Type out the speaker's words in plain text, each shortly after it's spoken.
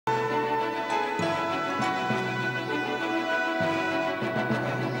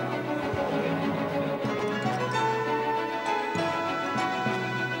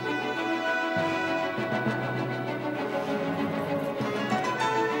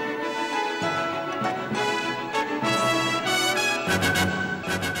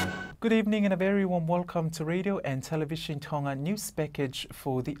Good evening and a very warm welcome to Radio and Television Tonga news package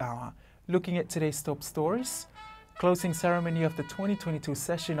for the hour. Looking at today's top stories, closing ceremony of the 2022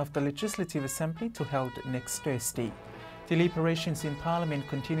 session of the Legislative Assembly to held next Thursday. Deliberations in Parliament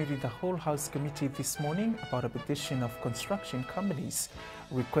continued in the Whole House Committee this morning about a petition of construction companies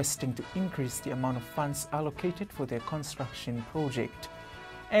requesting to increase the amount of funds allocated for their construction project.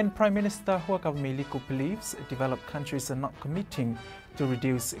 And Prime Minister Nuku'alofa believes developed countries are not committing to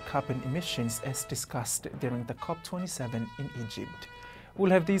reduce carbon emissions as discussed during the COP27 in Egypt.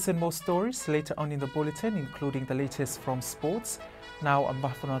 We'll have these and more stories later on in the bulletin, including the latest from sports. Now I'm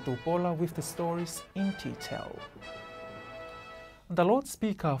Bafanatu Bola with the stories in detail. The Lord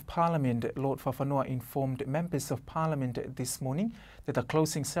Speaker of Parliament, Lord Fafanua, informed members of Parliament this morning that the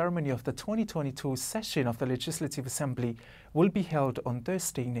closing ceremony of the 2022 session of the Legislative Assembly will be held on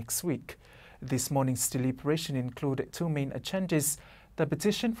Thursday next week. This morning's deliberation included two main agendas: the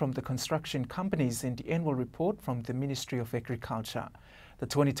petition from the construction companies and the annual report from the Ministry of Agriculture. The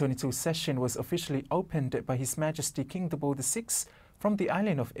 2022 session was officially opened by His Majesty King Tabo VI from the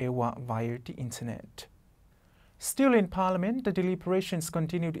island of Ewa via the internet. Still in Parliament, the deliberations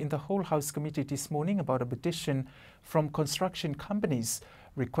continued in the Whole House Committee this morning about a petition from construction companies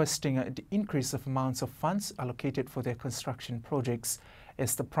requesting the increase of amounts of funds allocated for their construction projects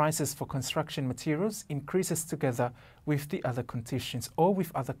as the prices for construction materials increases together with the other conditions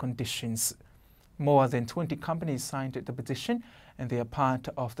More than 20 companies signed the petition, and they are part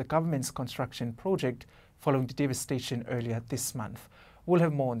of the government's construction project following the devastation earlier this month. We'll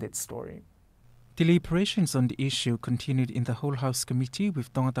have more on that story. Deliberations on the issue continued in the Whole House Committee,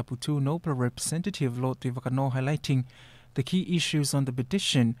 with Tongatapu 2 Noble Representative Lord Tivakano highlighting the key issues on the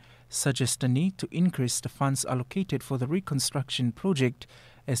petition, such as the need to increase the funds allocated for the reconstruction project,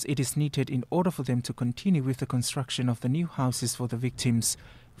 as it is needed in order for them to continue with the construction of the new houses for the victims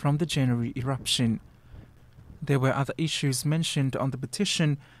from the January eruption. There were other issues mentioned on the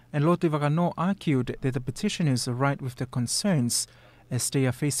petition, and Lord Tivakano argued that the petitioners are right with their concerns, as they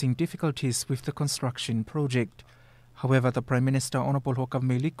are facing difficulties with the construction project. However, the Prime Minister Honourable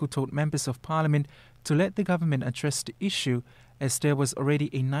Nuku'alofa told members of Parliament to let the government address the issue, as there was already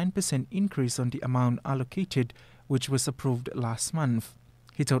a 9% increase on the amount allocated, which was approved last month.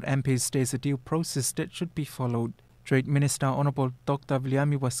 He told MPs there is a due process that should be followed. Trade Minister Honourable Dr.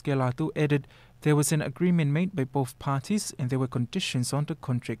 Viliami Waskelatu added there was an agreement made by both parties and there were conditions on the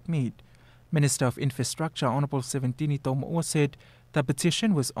contract made. Minister of Infrastructure Honourable Seventini Tomo'o said the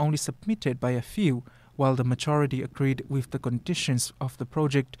petition was only submitted by a few, while the majority agreed with the conditions of the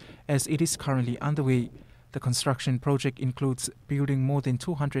project as it is currently underway. The construction project includes building more than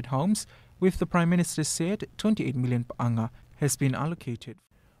 200 homes, with the Prime Minister said 28 million pa'anga has been allocated.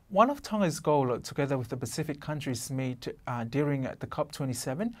 One of Tonga's goals, together with the Pacific countries made during the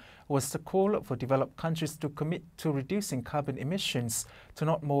COP27, was the call for developed countries to commit to reducing carbon emissions to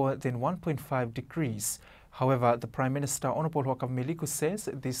not more than 1.5 degrees. However, the Prime Minister Honourable Nuku'alofa says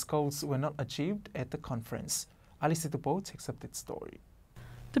these goals were not achieved at the conference. Alice Tupo takes up that story.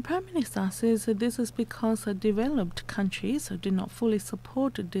 The Prime Minister says this is because developed countries did not fully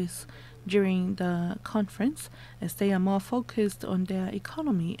support this during the conference, as they are more focused on their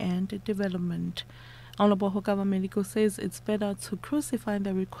economy and development. Honourable Nuku'alofa says it's better to crucify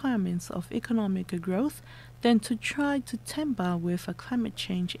the requirements of economic growth than to try to tamper with climate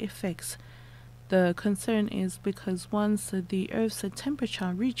change effects. The concern is because once the Earth's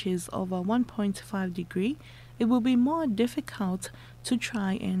temperature reaches over 1.5 degrees, it will be more difficult to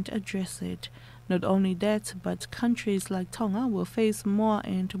try and address it. Not only that, but countries like Tonga will face more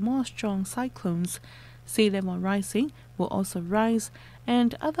and more strong cyclones. Sea level rising will also rise,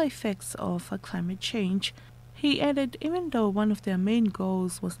 and other effects of climate change. He added even though one of their main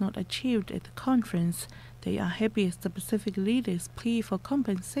goals was not achieved at the conference, they are happy as the Pacific leaders plea for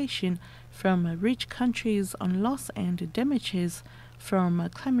compensation from rich countries on loss and damages from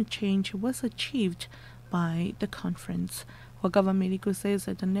climate change was achieved by the conference. Nuku'alofa says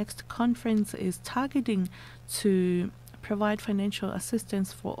that the next conference is targeting to provide financial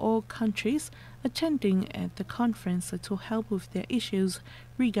assistance for all countries attending at the conference to help with their issues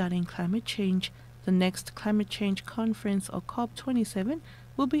regarding climate change. The next climate change conference, or COP27,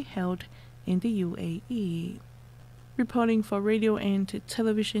 will be held in the UAE. Reporting for Radio and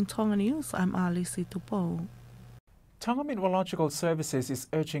Television Tonga News, I'm Alice Tupo. Tonga Meteorological Services is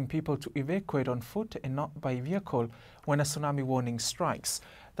urging people to evacuate on foot and not by vehicle when a tsunami warning strikes.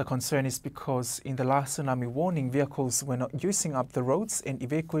 The concern is because in the last tsunami warning, vehicles were not using up the roads and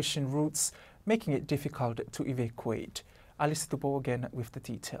evacuation routes, making it difficult to evacuate. Alice Tupo again with the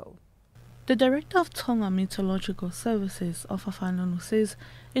detail. The director of Tonga Meteorological Services, Ofafanono, says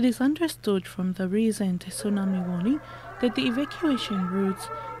it is understood from the recent tsunami warning that the evacuation route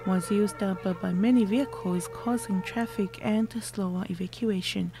was used up by many vehicles, causing traffic and slower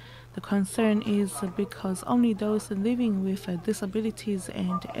evacuation. The concern is because only those living with disabilities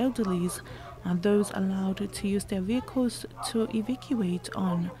and elderlies are those allowed to use their vehicles to evacuate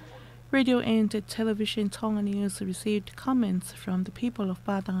on. Radio and television Tonga News received comments from the people of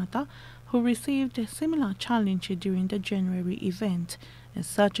Tongatapu who received a similar challenge during the January event. As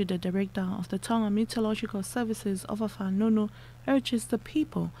such, the director of the Tonga Meteorological Services, Ofafanono, urges the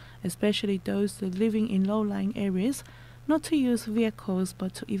people, especially those living in low-lying areas, not to use vehicles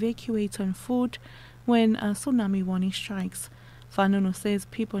but to evacuate on foot when a tsunami warning strikes. Whanunu says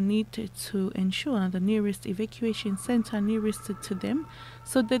people need to ensure the nearest evacuation center nearest to them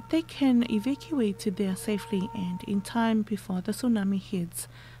so that they can evacuate there safely and in time before the tsunami hits.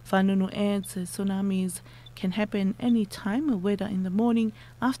 Whanunu adds tsunamis can happen any time, whether in the morning,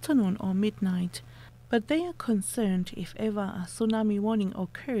 afternoon or midnight. But they are concerned if ever a tsunami warning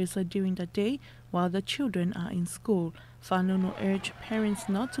occurs during the day while the children are in school. Whanunu urged parents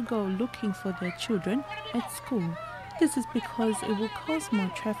not to go looking for their children at school. This is because it will cause more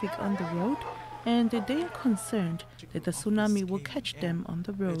traffic on the road, and they are concerned that the tsunami will catch them on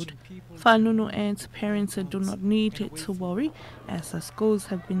the road. Whanunu and parents do not need to worry, as the schools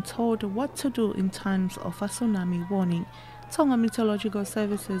have been told what to do in times of a tsunami warning. Tonga Meteorological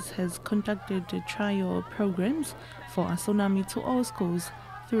Services has conducted trial programs for a tsunami to all schools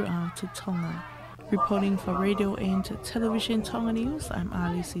throughout Tonga. Reporting for Radio and Television Tonga News, I'm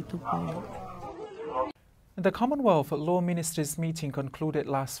Alice Tupo. The Commonwealth Law Ministers meeting concluded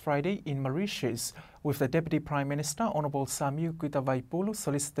last Friday in Mauritius with the Deputy Prime Minister, Honourable Samiu Kutavaipulu,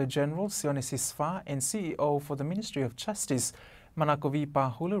 Solicitor General Sione Sisfa and CEO for the Ministry of Justice, Manakovi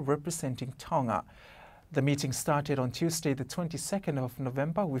Pahulu, representing Tonga. The meeting started on Tuesday the 22nd of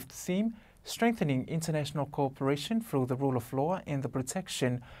November with the theme Strengthening International Cooperation through the Rule of Law and the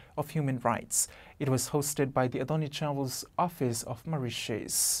Protection of Human Rights. It was hosted by the Attorney General's Office of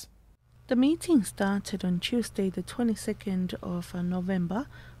Mauritius. The meeting started on Tuesday the 22nd of November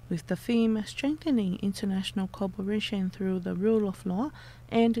with the theme Strengthening International Cooperation through the Rule of Law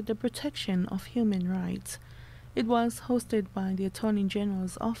and the Protection of Human Rights. It was hosted by the Attorney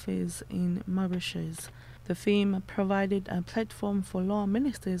General's Office in Mauritius. The theme provided a platform for law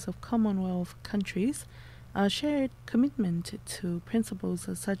ministers of Commonwealth countries, a shared commitment to principles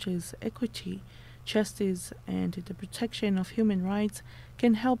such as equity, justice, and the protection of human rights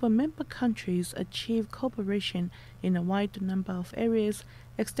can help member countries achieve cooperation in a wide number of areas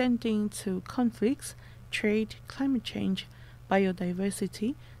extending to conflicts, trade, climate change,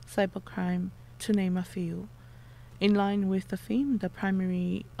 biodiversity, cybercrime, to name a few. In line with the theme, the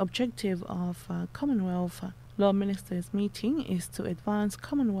primary objective of Commonwealth Law Ministers meeting is to advance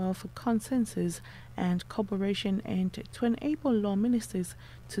Commonwealth consensus and cooperation and to enable law ministers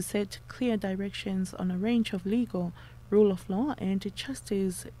to set clear directions on a range of legal, rule of law and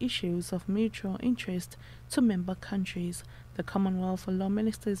justice issues of mutual interest to member countries. The Commonwealth Law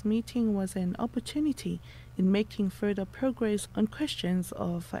Ministers meeting was an opportunity in making further progress on questions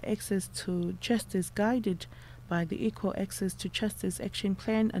of access to justice guided by the Equal Access to Justice Action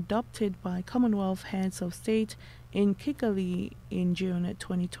Plan adopted by Commonwealth Heads of State in Kigali in June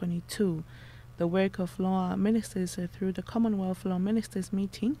 2022. The work of law ministers through the Commonwealth Law Ministers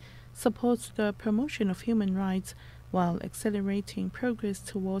meeting supports the promotion of human rights while accelerating progress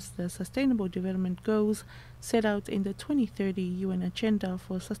towards the Sustainable Development Goals set out in the 2030 UN Agenda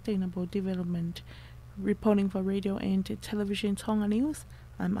for Sustainable Development. Reporting for Radio and Television Tonga News,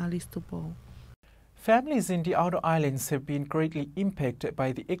 I'm Alice Tupo. Families in the outer islands have been greatly impacted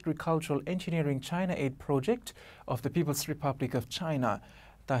by the Agricultural Engineering China Aid project of the People's Republic of China.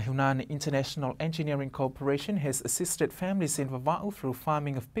 The Hunan International Engineering Corporation has assisted families in Vava'u through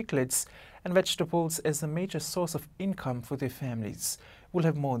farming of piglets and vegetables as a major source of income for their families. We'll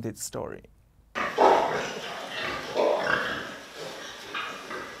have more on this story.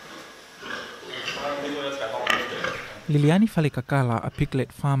 Liliani Falikakala, a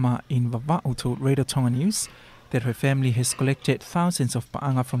piglet farmer in Vava'u, told Radio Tonga News that her family has collected thousands of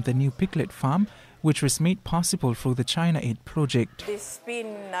pa'anga from the new piglet farm, which was made possible through the China Aid project. It's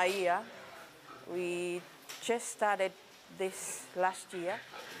been a year. We just started this last year,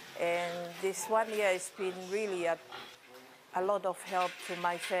 and this 1 year has been really a lot of help to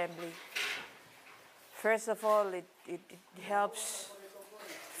my family. First of all, it helps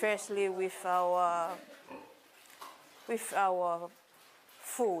firstly with our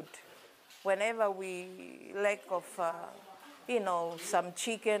food. Whenever we lack of some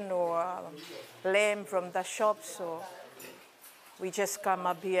chicken or lamb from the shop. So we just come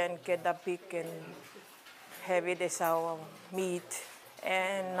up here and get the pig and have it as our meat.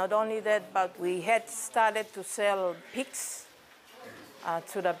 And not only that, but we had started to sell pigs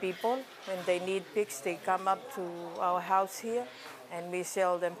to the people. When they need pigs, they come up to our house here and we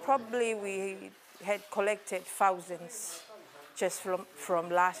sell them. Probably we had collected thousands just from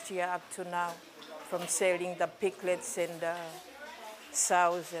last year up to now, from selling the piglets and the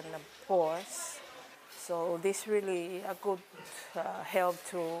sows and the boars. So this really a good help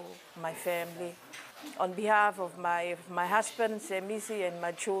to my family. On behalf of my husband, Semisi, and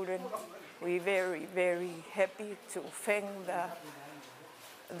my children, we're very, very happy to thank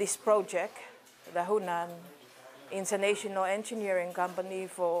this project, the Hunan International Engineering Company,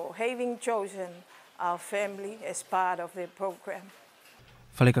 for having chosen our family as part of the program.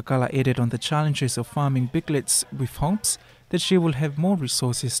 Falekakala added on the challenges of farming piglets with hopes that she will have more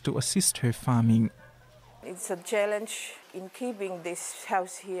resources to assist her farming. It's a challenge in keeping this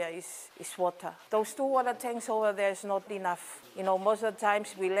house here is water. Those 2 water tanks over there is not enough. Most of the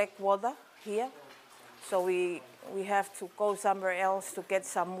times we lack water here, so we have to go somewhere else to get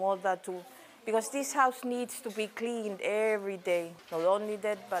some water because this house needs to be cleaned every day. Not only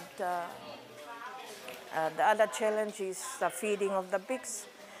that, but the other challenge is the feeding of the pigs.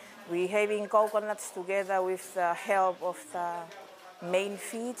 We're having coconuts together with the help of the main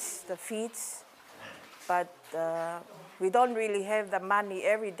feeds, but we don't really have the money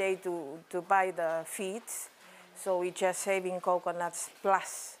every day to buy the feeds, so we're just having coconuts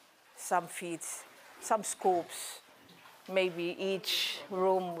plus some feeds, some scoops. Maybe each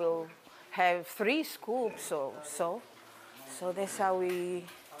room will have 3 scoops or so. So that's how we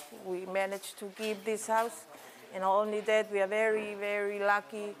managed to keep this house. And not only that, we are very, very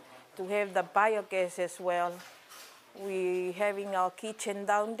lucky to have the biogas as well. We're having our kitchen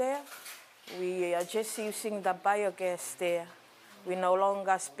down there. We are just using the biogas there. We no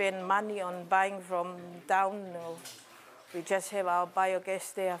longer spend money on buying from down. No. We just have our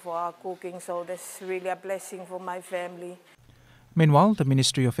biogas there for our cooking, so that's really a blessing for my family. Meanwhile, the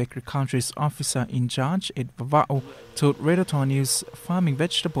Ministry of Agriculture's officer in charge at Vava'o told Redator News farming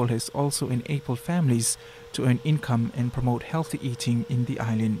vegetable has also enabled families to earn income and promote healthy eating in the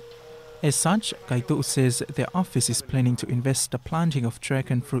island. As such, Kaitu says their office is planning to invest the planting of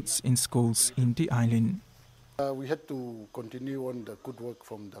dragon fruits in schools in the island. We had to continue on the good work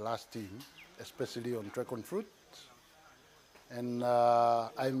from the last team, especially on dragon fruit. And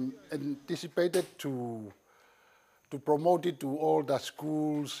I'm anticipated to promote it to all the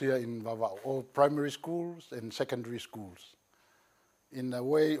schools here in Vava'o, all primary schools and secondary schools. In a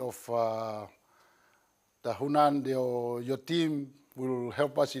way of the Hunan, your team will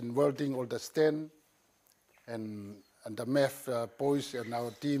help us in welding all the stand, and the math boys and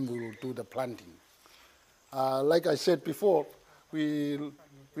our team will do the planting. Like I said before, we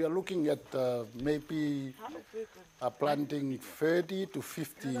are looking at maybe planting 30 to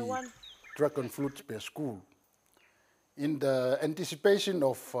 50 dragon fruits per school. In the anticipation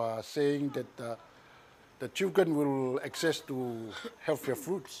of saying that the children will access to healthier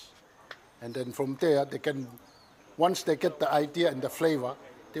fruits, and then from there they can, once they get the idea and the flavor,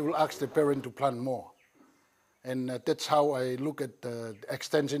 they will ask the parent to plant more. And that's how I look at the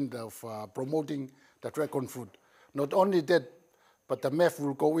extension of promoting the dragon fruit. Not only that, but the MEF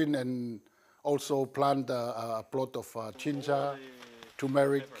will go in and also plant a plot of chincha,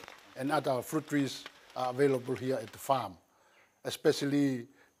 turmeric, and other fruit trees are available here at the farm. Especially,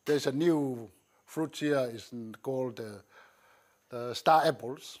 there's a new fruit here, is called the star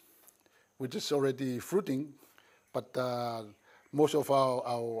apples, which is already fruiting, but most of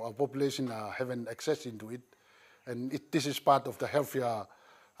our population haven't access into it. And this is part of the healthier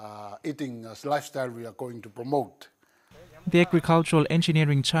eating lifestyle we are going to promote. The Agricultural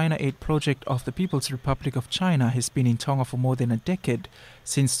Engineering China Aid project of the People's Republic of China has been in Tonga for more than a decade,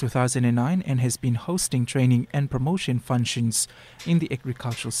 since 2009, and has been hosting training and promotion functions in the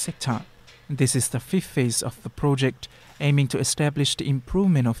agricultural sector. This is the 5th phase of the project, aiming to establish the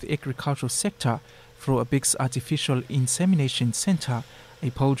improvement of the agricultural sector through a big artificial insemination center, a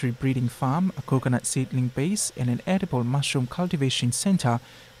poultry breeding farm, a coconut seedling base, and an edible mushroom cultivation center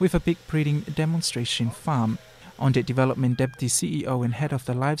with a pig breeding demonstration farm. On the development, Deputy CEO and Head of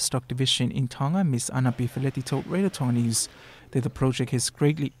the Livestock Division in Tonga, Ms. Anna Bifiletti, told Redator News that the project has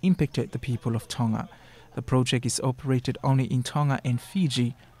greatly impacted the people of Tonga. The project is operated only in Tonga and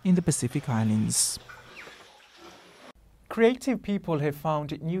Fiji in the Pacific Islands. Creative people have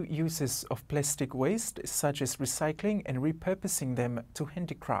found new uses of plastic waste, such as recycling and repurposing them to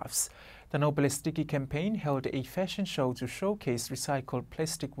handicrafts. The Nuku'alofa campaign held a fashion show to showcase recycled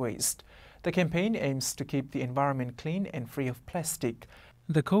plastic waste. The campaign aims to keep the environment clean and free of plastic.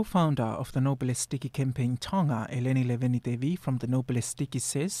 The co-founder of the Nuku'alofa campaign, Tonga, Eleni Leveni-Devi from the Nuku'alofa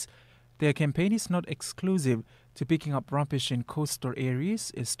says their campaign is not exclusive to picking up rubbish in coastal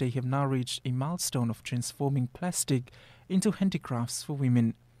areas, as they have now reached a milestone of transforming plastic into handicrafts for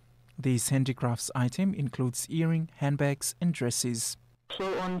women. These handicrafts item includes earring, handbags and dresses.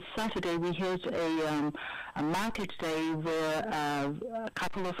 So on Saturday we held a market day where a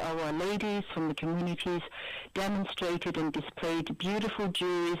couple of our ladies from the communities demonstrated and displayed beautiful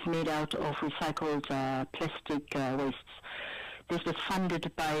jewelries made out of recycled plastic wastes. This was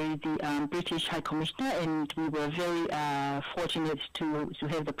funded by the British High Commissioner, and we were very fortunate to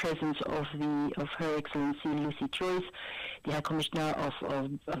have the presence of Her Excellency Lucy Joyce, the High Commissioner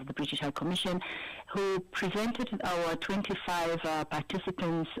of the British High Commission, who presented our 25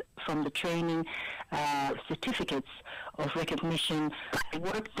 participants from the training certificates of recognition. The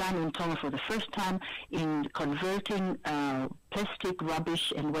work done in Tonga for the first time in converting plastic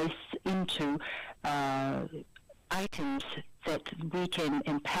rubbish and waste into items that we can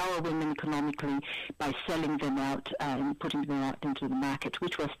empower women economically by selling them out and putting them out into the market,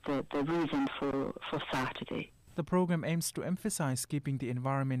 which was the reason for Saturday. The program aims to emphasize keeping the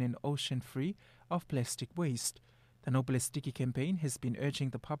environment and ocean free of plastic waste. The Nuku'alofa campaign has been urging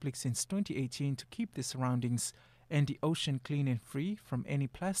the public since 2018 to keep the surroundings and the ocean clean and free from any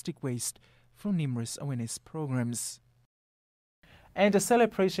plastic waste through numerous awareness programs. And a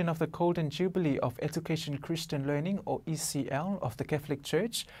celebration of the Golden Jubilee of Education Christian Learning, or ECL, of the Catholic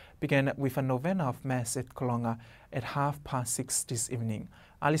Church began with a novena of Mass at Kolonga at 6:30 this evening.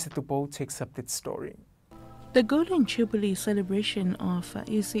 Alice Tupo takes up that story. The Golden Jubilee celebration of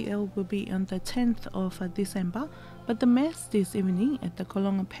ECL will be on the 10th of December, but the Mass this evening at the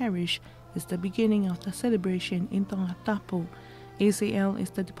Kolonga Parish is the beginning of the celebration in Tongatapu. ECL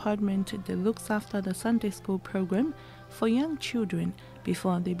is the department that looks after the Sunday school program for young children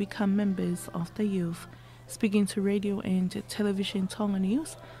before they become members of the youth. Speaking to radio and television Tonga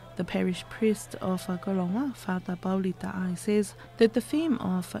News, the parish priest of Kolonga, Father Paulita I, says that the theme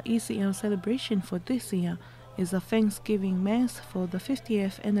of ECL celebration for this year is a Thanksgiving Mass for the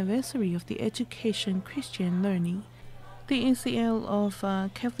 50th anniversary of the Education Christian Learning. The ECL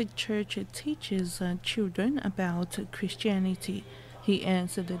of Catholic Church teaches children about Christianity. He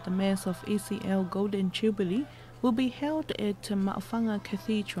adds that the Mass of ECL Golden Jubilee will be held at Ma'awhanga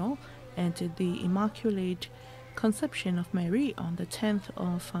Cathedral and the Immaculate Conception of Mary on the 10th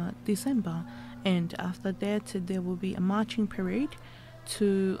of December, and after that there will be a marching parade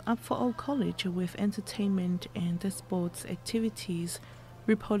to Up for All College with entertainment and sports activities.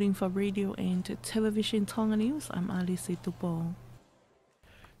 Reporting for radio and television Tonga News, I'm Alice Tupo.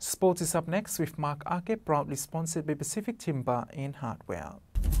 Sports is up next with Mark Ake, proudly sponsored by Pacific Timber and Hardware.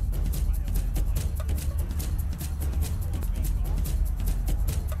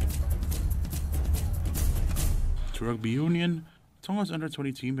 To rugby union, Tonga's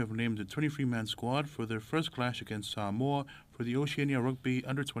under-20 team have named the 23-man squad for their first clash against Samoa for the Oceania Rugby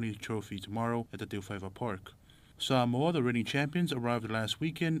Under-20 trophy tomorrow at the Te Whaiva Park. Samoa, the reigning champions, arrived last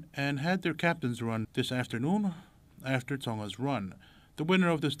weekend and had their captains run this afternoon after Tonga's run. The winner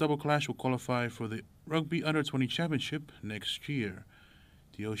of this double clash will qualify for the Rugby Under-20 Championship next year.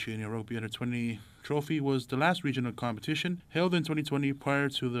 The Oceania Rugby Under-20 trophy was the last regional competition held in 2020 prior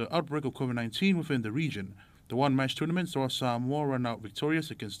to the outbreak of COVID-19 within the region. The one-match tournament saw Samoa run out victorious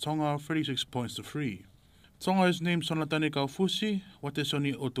against Tonga 36 points to 3. Tonga has named Sonatane Kaufusi,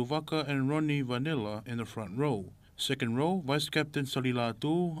 Watesoni Otuvaka and Ronnie Vanilla in the front row. Second row, Vice Captain Salila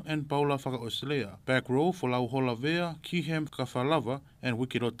Atu and Paula Whakaoselea. Back row for Lauhola Vea, Kihem Kafalava and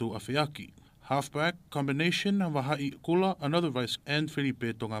Wikirotu Afeaki. Halfback combination, Vahai Kula, another vice, and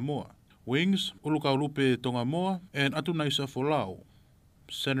Felipe Tongamoa. Wings, Ulukaulupe Tongamoa and Atunaisa Folau.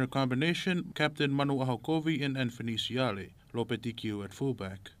 Center combination, Captain Manu Ahakovi and Anthony Siale. Lopetikiu at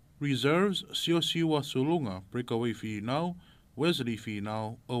fullback. Reserves, Siosiwa Sulunga, breakaway Finau, Wesley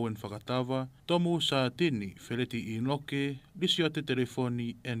Finau, Owen Whakatava, Tomu Saatini, Feleti Inoke, Lisiate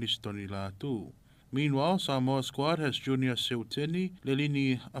Telefoni, and Listoni Latu. Meanwhile, Samoa squad has Junior Seuteni,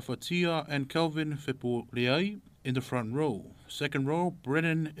 Lelini Afatia, and Kelvin Fepuleai in the front row. Second row,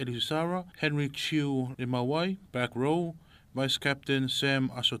 Brennan Elisara, Henry Chiu Limawai. Back row, Vice Captain Sam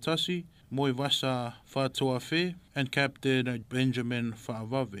Asotasi, Moivasa Fatoafe, and Captain Benjamin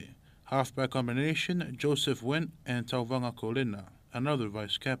Fa'avave. Halfback combination, Joseph Went and Tauvanga Kolena, another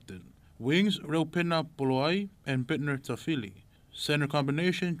vice captain. Wings, Reupena Poloai and Bittner Tafili. Center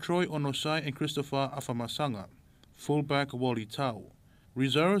combination, Troy Onosai and Christopher Afamasanga. Fullback, Wally Tau.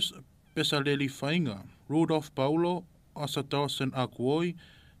 Reserves, Pesaleli Fainga, Rudolph Paulo, Asatausen Akuoi,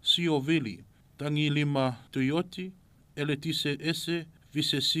 Sio Vili, Tangi Lima Tuyoti, Eletise Ese,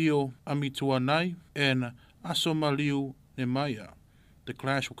 Visesio Amituanai, and Asomaliu Nemaya. The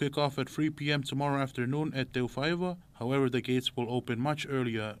clash will kick off at 3 p.m. tomorrow afternoon at Teufaiva. However, the gates will open much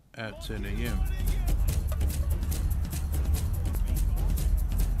earlier at 10 a.m.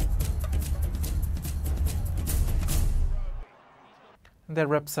 That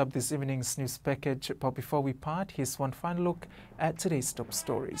wraps up this evening's news package, but before we part, here's one final look at today's top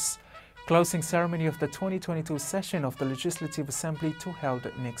stories. Closing ceremony of the 2022 session of the Legislative Assembly to held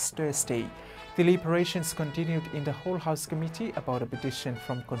next Thursday. Deliberations continued in the Whole House Committee about a petition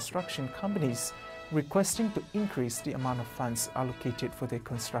from construction companies requesting to increase the amount of funds allocated for their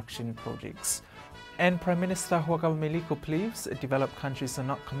construction projects. And Prime Minister Huakau Meliko believes developed countries are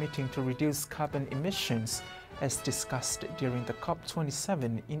not committing to reduce carbon emissions as discussed during the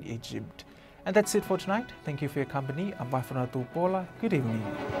COP27 in Egypt. And that's it for tonight. Thank you for your company. I'm Baifana Tupola. Good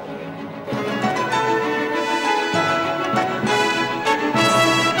evening.